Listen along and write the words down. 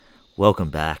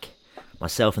Welcome back.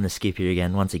 Myself and the skip here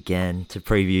again, once again, to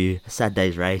preview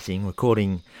Saturday's racing,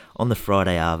 recording on the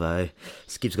Friday Arvo.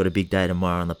 Skip's got a big day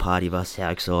tomorrow on the party bus. How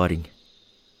exciting.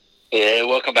 Yeah,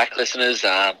 welcome back, listeners.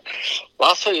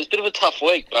 Last week was a bit of a tough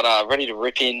week, but ready to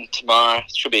rip in tomorrow.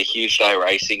 Should be a huge day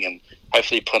racing and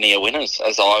hopefully plenty of winners,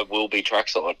 as I will be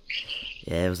trackside.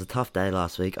 Yeah, it was a tough day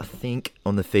last week. I think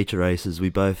on the feature races,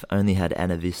 we both only had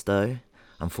Anavisto,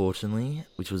 unfortunately,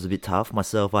 which was a bit tough.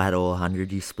 Myself, I had all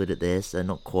 100. You split it there, so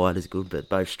not quite as good, but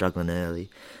both struggling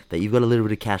early. But you've got a little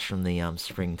bit of cash from the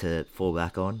spring to fall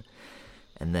back on.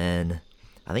 And then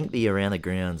I think the around the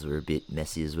grounds were a bit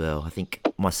messy as well. I think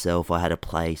myself, I had a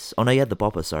place. Oh no, you had the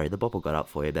Bopper. Sorry, the Bopper got up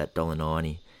for you about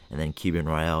 $1.90, and then Cuban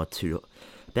Royale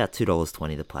about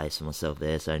 $2.20 the place for myself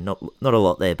there. So not a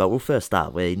lot there. But we'll first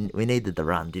start. We needed the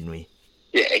run, didn't we?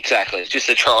 Yeah, exactly. It's just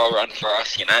a trial run for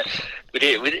us, you know. We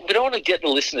don't want to get the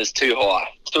listeners too high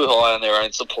on their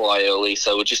own supply early,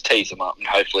 so we'll just tease them up and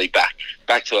hopefully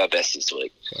back to our best this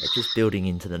week. Yeah, just building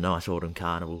into the nice autumn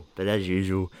carnival. But as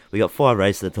usual, we got 5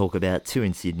 races to talk about, 2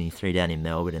 in Sydney, 3 down in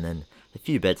Melbourne, and then a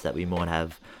few bets that we might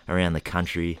have around the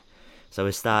country. So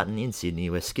we're starting in Sydney,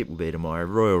 where Skip will be tomorrow,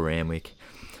 Royal Randwick.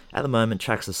 At the moment,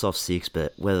 track's a soft 6,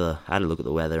 but I had a look at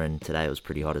the weather, and today it was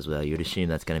pretty hot as well. You'd assume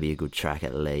that's going to be a good track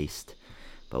at least.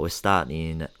 But we're starting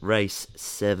in race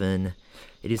 7.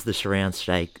 It is the surround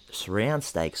stake,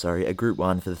 a Group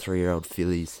 1 for the 3-year-old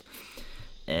fillies.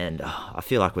 And I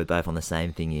feel like we're both on the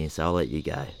same thing here, so I'll let you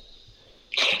go.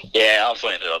 Yeah, I've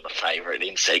landed on the favourite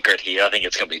in secret here. I think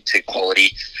it's going to be too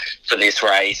quality for this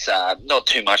race. Not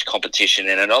too much competition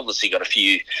in it. Obviously got a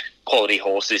few quality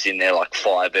horses in there like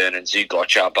Fireburn and Zoo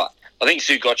Gotcha, but I think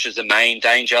Zoo Gotcha's the main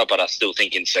danger, but I still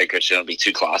think in secret's going to be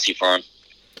too classy for him.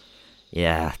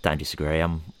 Yeah, don't disagree.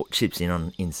 I'm chips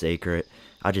in secret.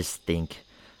 I just think,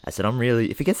 if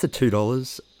it gets to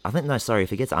 $2,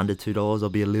 if it gets under $2, I'll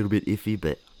be a little bit iffy,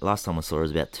 but last time I saw her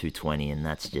was about $2.20, and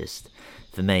that's just,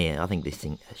 for me, I think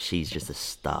she's just a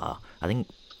star. I think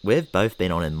we've both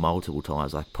been on her multiple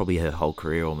times, like probably her whole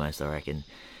career almost, I reckon,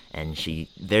 and she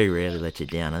very rarely lets you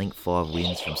down. I think 5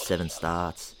 wins from 7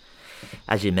 starts.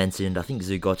 As you mentioned, I think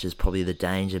Zugotcha's probably the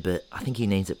danger, but I think he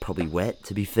needs it probably wet,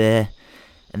 to be fair.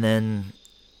 And then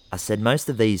I said most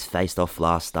of these faced off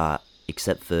last start,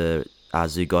 except for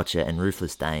Zugotcha and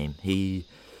Ruthless Dame.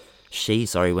 She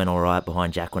went alright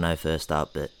behind Jacquino first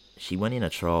up, but she went in a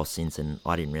trial since, and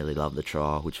I didn't really love the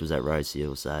trial, which was at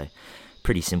Rosehill, so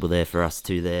pretty simple there for us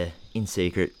two there. In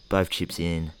secret, both chips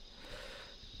in.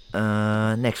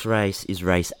 Next race is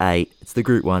race 8. It's the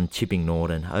Group 1 Chipping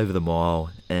Norton over the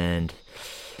mile, and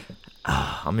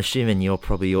I'm assuming you're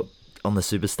probably on the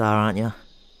Superstar, aren't you?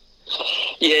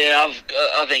 Yeah,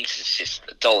 I think it's just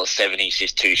 $1.70 is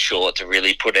just too short to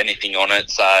really put anything on it.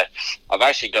 So I've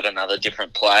actually got another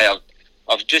different play.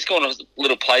 I've just gone a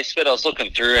little place bet. I was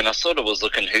looking through and I sort of was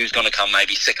looking who's going to come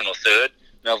maybe second or third.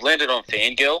 And I've landed on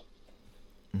Fangirl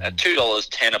at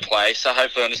 $2.10 a play. So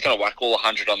hopefully I'm just going to whack all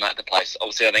 100 on that to place.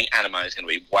 Obviously, I think Animo is going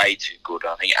to be way too good.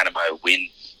 I think Animo will win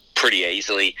pretty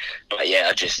easily. But yeah,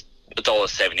 I just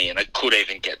 $1.70, and it could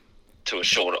even get to a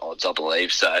shorter odds, I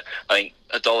believe. So I think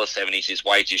 $1.70 is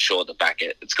way too short to back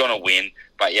it. It's going to win.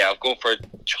 But yeah, I've gone for a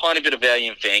tiny bit of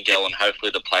value in Fangirl, and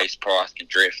hopefully the place price can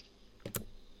drift.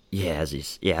 Yeah, I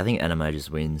think Animo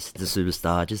just wins. It's a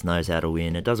Superstar, just knows how to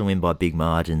win. It doesn't win by big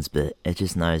margins, but it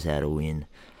just knows how to win.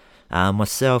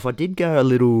 Myself, I did go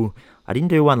I didn't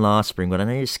do one last spring, but I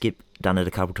know you Skip done it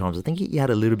a couple times. I think he had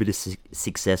a little bit of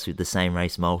success with the same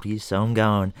race multis, so I'm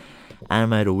going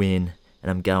Animo to win.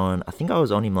 And I think I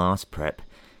was on him last prep,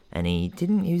 and he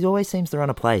always seems to run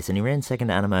a place, and he ran second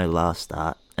to Animo last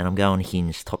start, and I'm going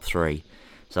Hinge, top 3.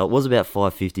 So it was about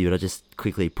 $5.50, but I just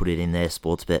quickly put it in there,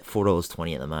 sports bet,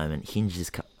 $4.20 at the moment. Hinge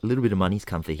is a little bit of money's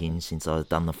come for Hinge since I've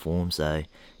done the form, so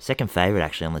second favourite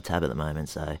actually on the tab at the moment,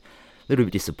 so a little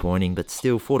bit disappointing, but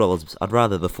still $4, I'd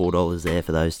rather the $4 there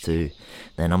for those two.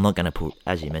 Then I'm not going to put,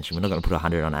 as you mentioned, we're not going to put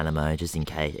 100 on Animo, just in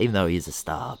case, even though he is a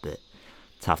star, but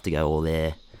tough to go all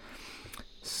there.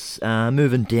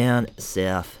 Moving down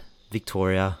south,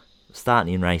 Victoria,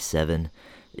 starting in race 7.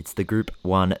 It's the Group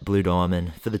 1 Blue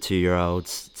Diamond for the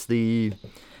 2-year-olds. It's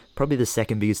probably the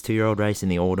second biggest 2-year-old race in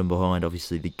the autumn, behind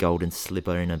obviously the Golden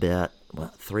Slipper in about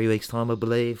 3 weeks' time, I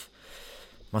believe.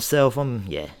 Myself, I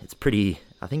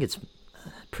think it's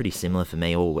pretty similar for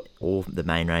me. All the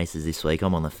main races this week,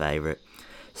 I'm on the favourite.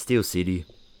 Steel City,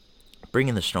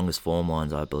 bringing the strongest form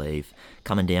lines, I believe,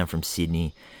 coming down from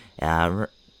Sydney.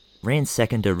 Ran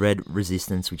second to Red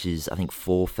Resistance, which is, I think,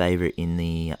 4 favourite in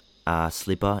the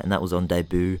Slipper, and that was on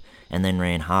debut, and then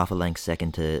ran half a length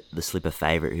second to the Slipper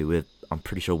favourite, who I'm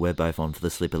pretty sure we're both on for the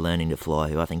slipper Learning to Fly,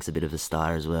 who I think's a bit of a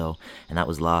star as well. And that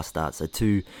was last start. So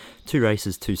two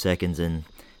races, 2 seconds, and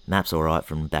Map's all right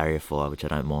from barrier 5, which I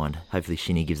don't mind. Hopefully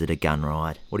Shinny gives it a gun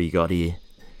ride. What do you got here?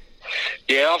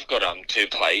 Yeah, I've got 2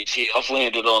 plays here. I've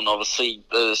landed on, obviously,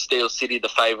 the Steel City, the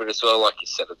favourite as well. Like you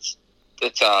said, it's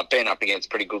been up against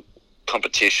pretty good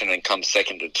competition and comes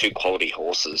second to 2 quality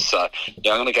horses. So,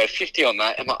 yeah, I'm going to go 50 on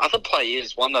that. And my other play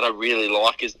is one that I really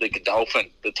like is the Godolphin,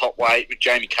 the top weight with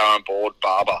Jamie Carr on board,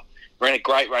 Barber. Ran a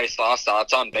great race last start.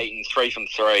 It's unbeaten, 3 from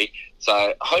 3.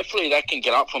 So hopefully that can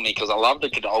get up for me because I love the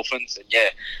Godolphins. And, yeah,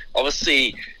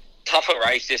 obviously tougher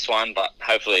race this one, but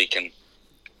hopefully it can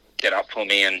get up for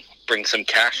me and bring some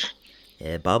cash.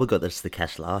 Yeah, Barber got us the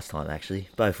cash last time, actually.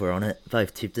 Both were on it.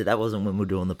 Both tipped it. That wasn't when we were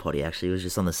doing the potty, actually. It was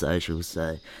just on the socials.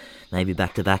 So maybe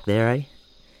back-to-back there, eh?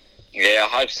 Yeah,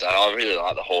 I hope so. I really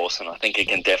like the horse, and I think it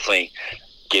can definitely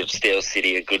give Steel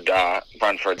City a good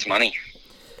run for its money.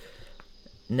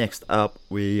 Next up,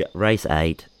 we race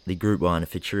 8, the Group 1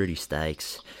 Futurity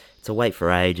Stakes. It's a weight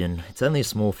for age, and it's only a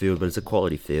small field, but it's a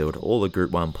quality field. All the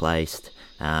Group 1 placed,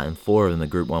 and 4 of them are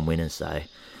Group 1 winners, so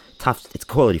tough. It's a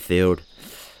quality field.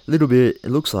 A little bit, it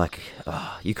looks like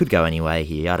you could go any way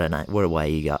here. I don't know. What way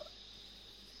you got?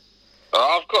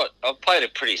 I've played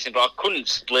it pretty simple. I couldn't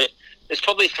split. There's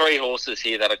probably 3 horses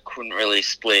here that I couldn't really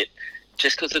split,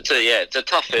 just because it's a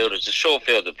tough field. It's a short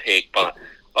field to pick, but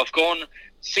I've gone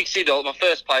 $60. My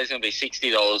first play is going to be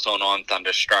 $60 on I'm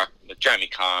Thunderstruck with Jamie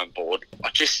Carr on board. I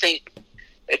just think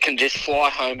it can just fly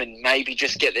home and maybe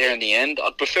just get there in the end.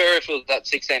 I'd prefer if it was at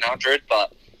 1600,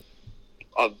 but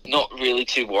I'm not really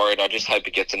too worried. I just hope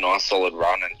it gets a nice solid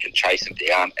run and can chase him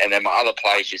down. And then my other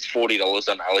play is just $40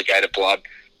 on Alligator Blood.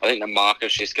 I think the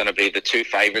market's just going to be the 2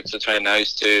 favourites between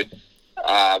those 2.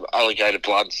 Alligator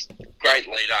Blood's great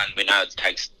leader, and we know it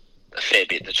takes a fair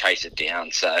bit to chase it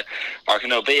down. So I reckon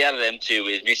it'll be out of them 2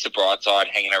 with Mr. Brightside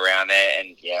hanging around there.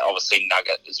 And, yeah, obviously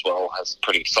Nugget as well has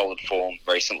pretty solid form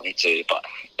recently too. But,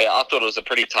 yeah, I thought it was a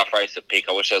pretty tough race to pick.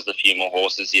 I wish there was a few more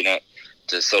horses in it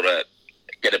to sort of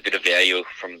get a bit of value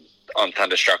from on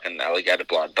Thunderstruck and Alligator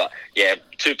Blood. But, yeah,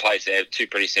 2 plays there, 2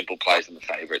 pretty simple plays in the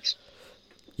favourites.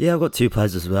 Yeah, I've got 2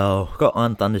 plays as well. I've got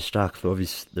on Thunderstruck for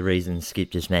obvious the reasons Skip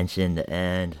just mentioned,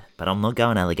 but I'm not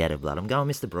going Alligator Blood. I'm going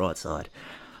Mr. Brightside.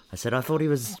 I said I thought he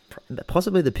was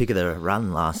possibly the pick of the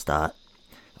run last start.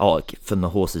 Oh, from the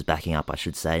horses backing up, I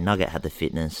should say. Nugget had the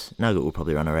fitness. Nugget will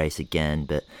probably run a race again,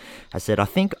 but I said I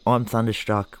think I'm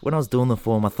Thunderstruck. When I was doing the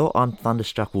form, I thought I'm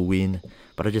Thunderstruck will win,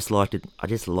 but I just liked it. I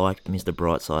just liked Mr.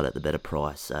 Brightside at the better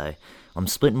price, so I'm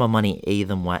splitting my money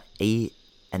even way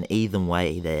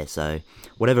there. So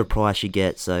whatever price you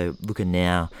get. So looking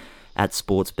now at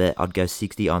Sportsbet, I'd go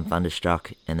 60 on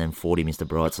Thunderstruck and then 40 Mr.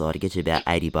 Brightside. It gets you about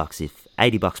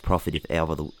 $80 profit if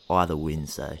either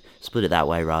wins. So split it that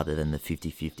way rather than the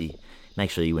 50-50. Make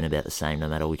sure you win about the same no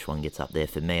matter which one gets up there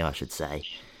for me, I should say.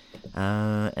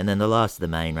 And then the last of the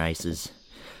main races,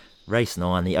 race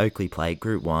 9, the Oakley Plate,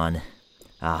 Group 1.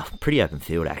 Pretty open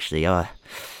field actually.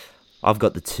 I've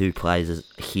got the 2 plays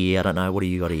here. I don't know. What do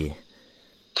you got here?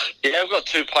 Yeah, I've got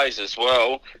 2 plays as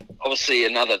well. Obviously,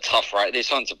 another tough race. This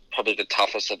one's probably the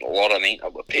toughest of the lot, I think,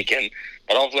 that we're picking.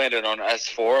 But I've landed on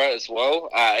Asphora as well.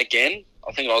 Again,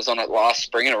 I think I was on it last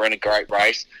spring and I ran a great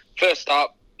race. First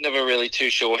up, never really too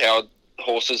sure how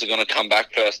horses are going to come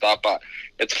back first up, but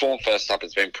its form first up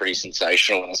has been pretty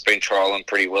sensational and it's been trialling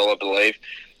pretty well, I believe.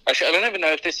 Actually, I don't even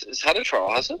know if this has had a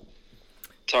trial, has it?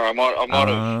 Sorry, I might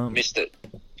have missed it.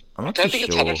 I don't think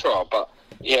it's had a trial, but...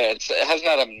 yeah, it hasn't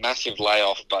had a massive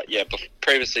layoff, but yeah,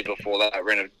 previously before that, I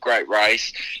ran a great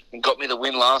race and got me the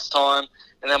win last time.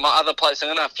 And then my other play, so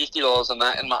I'm going to have $50 on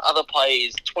that, and my other play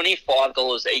is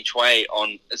 $25 each way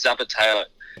on Zapateo.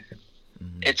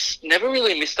 It's never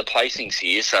really missed the placings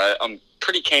here, so I'm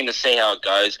pretty keen to see how it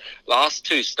goes. Last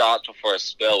 2 starts before a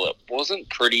spell, it wasn't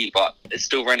pretty, but it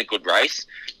still ran a good race.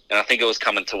 And I think it was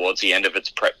coming towards the end of its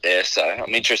prep there, so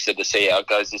I'm interested to see how it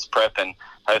goes this prep, and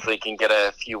hopefully can get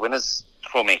a few winners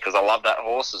for me because I love that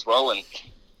horse as well. And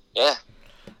yeah,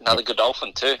 another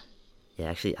Godolphin too. Yeah,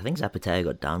 actually, I think Zapateo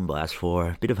got done by us for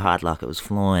a bit of hard luck. It was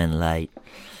flying late.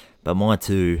 But my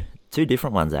two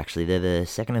different ones, actually. They're the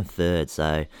second and third.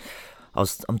 So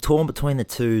I'm torn between the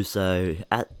 2. So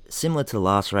similar to the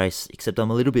last race, except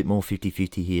I'm a little bit more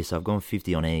 50-50 here. So I've gone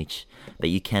 50 on each. But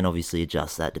you can obviously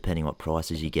adjust that depending what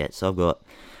prices you get. So I've got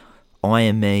I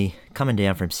Am Me coming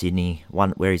down from Sydney,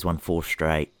 where he's won 4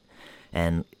 straight.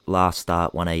 And last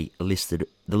start won the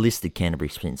listed Canterbury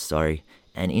Sprint,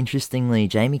 And interestingly,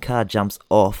 Jamie Carr jumps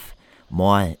off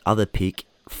my other pick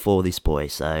for this boy.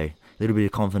 So a little bit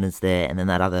of confidence there. And then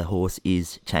that other horse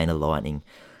is Chain of Lightning.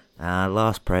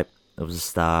 Last prep, it was a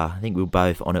star. I think we were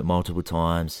both on it multiple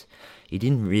times. he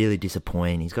didn't really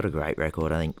disappoint. He's got a great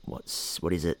record. I think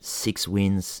what is it? 6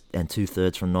 wins and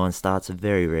 2/3 from 9 starts. So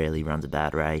very rarely runs a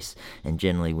bad race and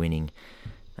generally winning.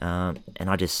 And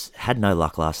I just had no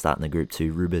luck last start in the Group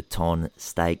 2 Rubiton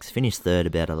Stakes. Finished third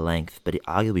about a length, but it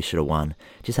arguably should have won.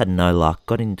 Just had no luck.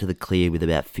 Got into the clear with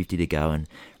about 50 to go and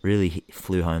really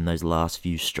flew home those last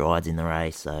few strides in the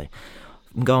race. So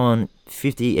I'm going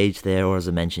 50 each there, or as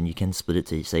I mentioned, you can split it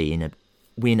to so you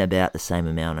win about the same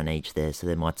amount on each there. So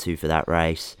they're my 2 for that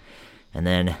race. And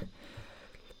then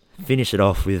finish it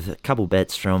off with a couple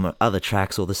bets from other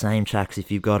tracks or the same tracks if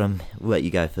you've got them. We'll let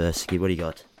you go first, Skip. What do you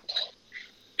got?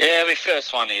 Yeah, my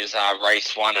first one is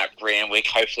race 1 at Randwick.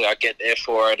 Hopefully I get there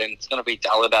for it, and it's going to be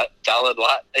Dallalat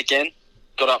again.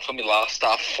 Got up for me last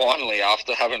start finally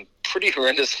after having pretty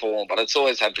horrendous form, but it's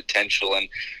always had potential. And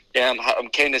yeah, I'm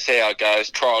keen to see how it goes.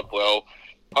 Trialled well.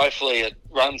 Hopefully it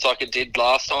runs like it did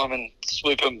last time and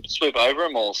swoop over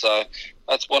them all. So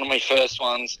that's one of my first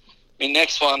ones. My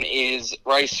next one is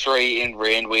race 3 in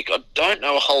Randwick. I don't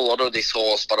know a whole lot of this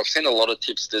horse, but I've seen a lot of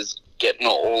tipsters getting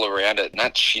all around it, and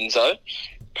that's Shinzo.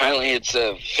 Apparently it's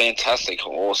a fantastic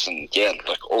horse, and yeah,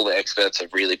 like all the experts are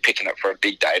really picking it for a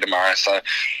big day tomorrow. So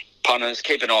punters,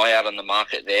 keep an eye out on the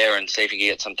market there and see if you can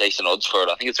get some decent odds for it.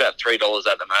 I think it's about $3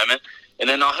 at the moment. And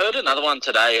then I heard another one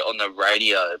today on the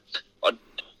radio. I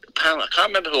can't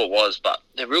remember who it was, but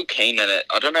they're real keen in it.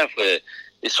 I don't know if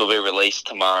this will be released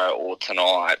tomorrow or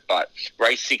tonight, but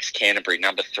race 6 Canterbury,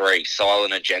 number 3,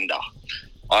 Silent Agenda.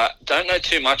 I don't know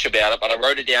too much about it, but I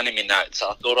wrote it down in my notes. So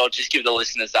I thought I'll just give the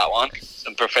listeners that one.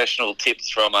 Some professional tips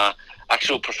from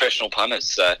actual professional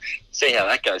punters. So see how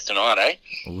that goes tonight, eh?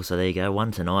 Also, there you go.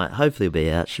 One tonight. Hopefully it'll be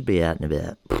out. Should be out in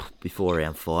about before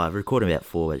around 5. Recording about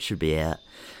 4, but it should be out.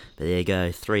 But there you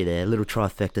go. 3 there. Little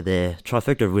trifecta there.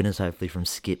 Trifecta of winners, hopefully, from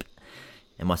Skip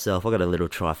and myself. I got a little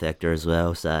trifecta as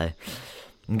well. So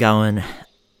I'm going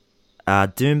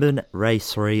Doomben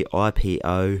Race 3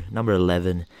 IPO, number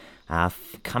 11.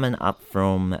 Coming up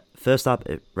from first up,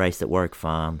 it raced at Warwick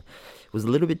Farm. It was a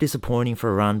little bit disappointing for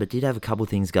a run, but did have a couple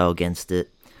things go against it.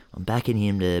 I'm backing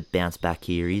him to bounce back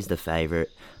here. He's the favourite.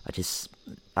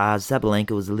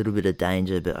 Zabalenka was a little bit of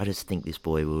danger, but I just think this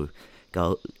boy will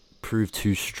prove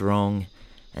too strong.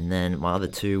 And then my other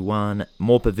 2, 1,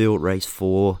 Morpurville race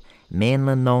 4,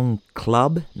 Manlanong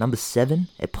Club, number 7.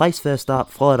 It placed first up,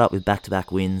 followed up with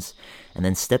back-to-back wins, and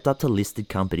then stepped up to listed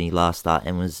company last start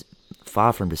and was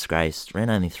far from disgraced. Ran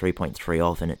only 3.3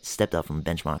 off, and it stepped up from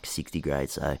benchmark 60 grade.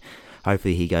 So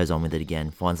hopefully he goes on with it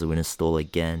again, finds the winner's stall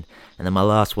again. And then my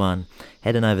last one,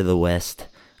 heading over the west.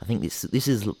 I think this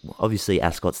is obviously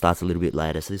Ascot starts a little bit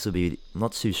later, so this will be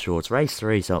not too sure. It's race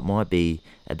 3, so it might be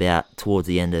about towards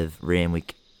the end of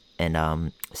Randwick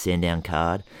and Sandown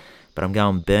card. But I'm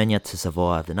going Bernia to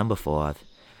Survive, the number 5.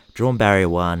 Drawn barrier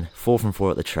 1, 4 from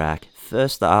 4 at the track.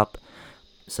 First up,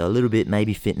 so a little bit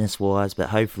maybe fitness-wise, but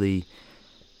hopefully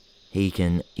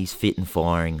he's fit and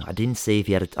firing. I didn't see if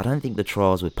he had I don't think the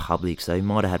trials were public, so he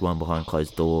might have had one behind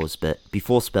closed doors, but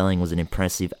Before Spelling was an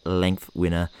impressive length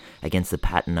winner against the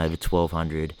pattern over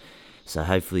 1200. So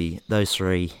hopefully those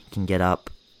 3 can get up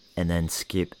and then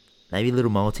Skip. Maybe a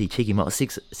little multi, cheeky multi,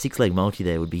 six-leg multi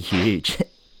there would be huge.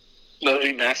 That would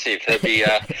be massive. That'd be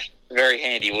very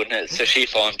handy, wouldn't it? Especially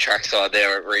if I'm trackside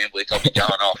there at Randwick, I'll be going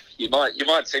off. You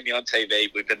might see me on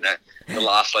TV whipping the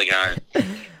last leg home.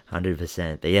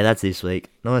 100%. But yeah, that's this week.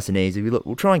 Nice and easy.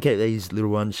 We'll try and keep these little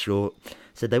ones short.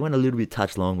 So they went a little bit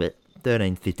touch long, but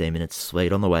 13, 15 minutes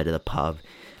sweet on the way to the pub.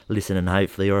 Listening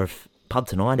hopefully, or if pub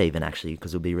tonight even actually,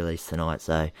 because it'll be released tonight.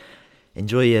 So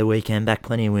enjoy your weekend. Back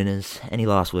plenty of winners. Any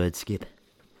last words, Skip?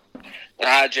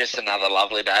 Just another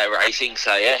lovely day of racing.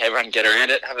 So yeah, everyone get around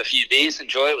it, have a few beers,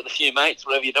 enjoy it with a few mates,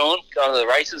 whatever you're doing. Go to the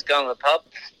races, go to the pub,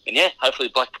 and yeah, hopefully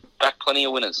back plenty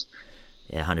of winners.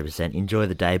 Yeah, 100%. Enjoy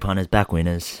the day, punters. Back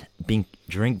winners.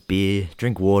 Drink beer,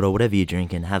 drink water, whatever you're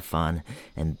drinking. Have fun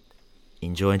and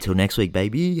enjoy until next week,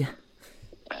 baby.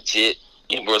 That's it.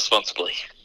 Gamble responsibly.